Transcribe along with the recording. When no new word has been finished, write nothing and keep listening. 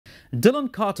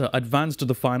Dylan Carter advanced to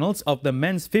the finals of the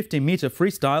men's 50-meter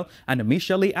freestyle, and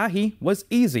Metre Ahye was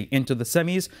easy into the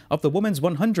semis of the women's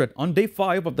 100 on day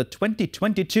 5 of the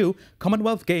 2022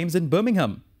 Commonwealth Games in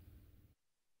Birmingham.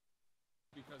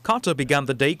 Carter began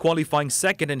the day qualifying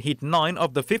second in Heat 9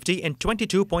 of the 50 in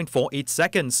 22.48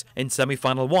 seconds. In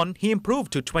semi-final 1, he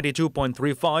improved to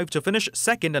 22.35 to finish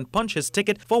second and punch his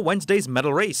ticket for Wednesday's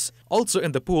medal race. Also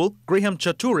in the pool, Graham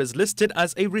Chatur is listed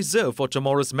as a reserve for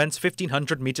tomorrow's men's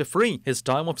 1500-meter free. His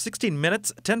time of 16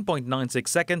 minutes, 10.96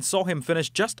 seconds saw him finish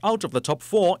just out of the top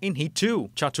 4 in Heat 2.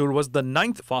 Chatur was the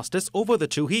 9th fastest over the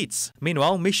 2 heats.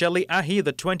 Meanwhile, Metre Ahye,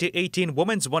 the 2018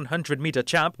 women's 100-meter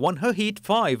champ, won her Heat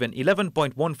 5 in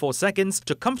 11.14 seconds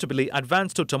to comfortably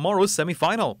advance to tomorrow's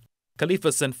semi-final.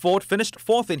 Khalifa Ford finished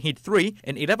 4th in Heat 3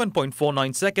 in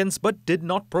 11.49 seconds but did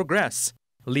not progress.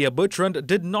 Leah Bertrand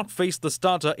did not face the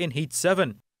starter in Heat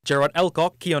 7. Gerard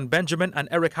Elcock, Keon Benjamin and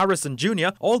Eric Harrison Jr.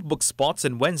 all booked spots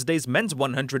in Wednesday's men's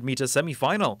 100-meter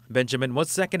semi-final. Benjamin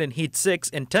was second in Heat 6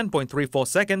 in 10.34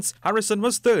 seconds, Harrison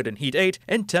was third in Heat 8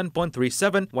 in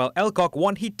 10.37, while Elcock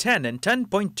won Heat 10 in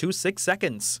 10.26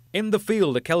 seconds. In the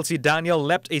field, Kelsey Daniel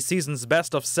leapt a season's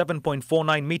best of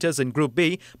 7.49 meters in Group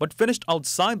B, but finished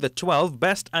outside the 12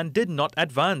 best and did not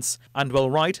advance.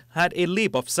 Andwell Wright had a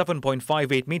leap of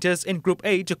 7.58 meters in Group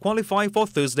A to qualify for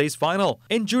Thursday's final.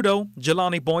 In judo,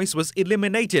 Jelani Boyce was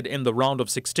eliminated in the round of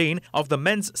 16 of the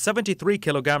men's 73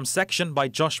 kg section by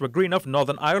Joshua Green of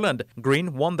Northern Ireland.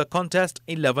 Green won the contest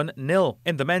 11-0.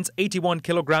 In the men's 81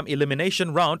 kg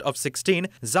elimination round of 16,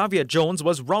 Xavier Jones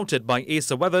was routed by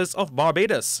Asa Weathers of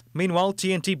Barbados. Meanwhile,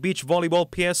 TNT beach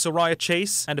volleyball peer Soraya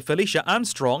Chase and Felicia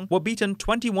Armstrong were beaten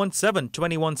 21-7,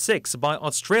 21-6 by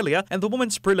Australia in the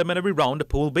women's preliminary round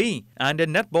Pool B. And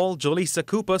in netball, Jolisa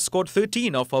Cooper scored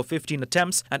 13 of her 15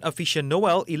 attempts and Afisha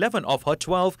Noel 11 of her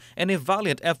 12 in a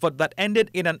valiant effort that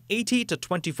ended in an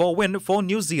 80-24 win for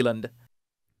New Zealand.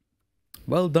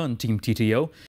 Well done, Team TTO.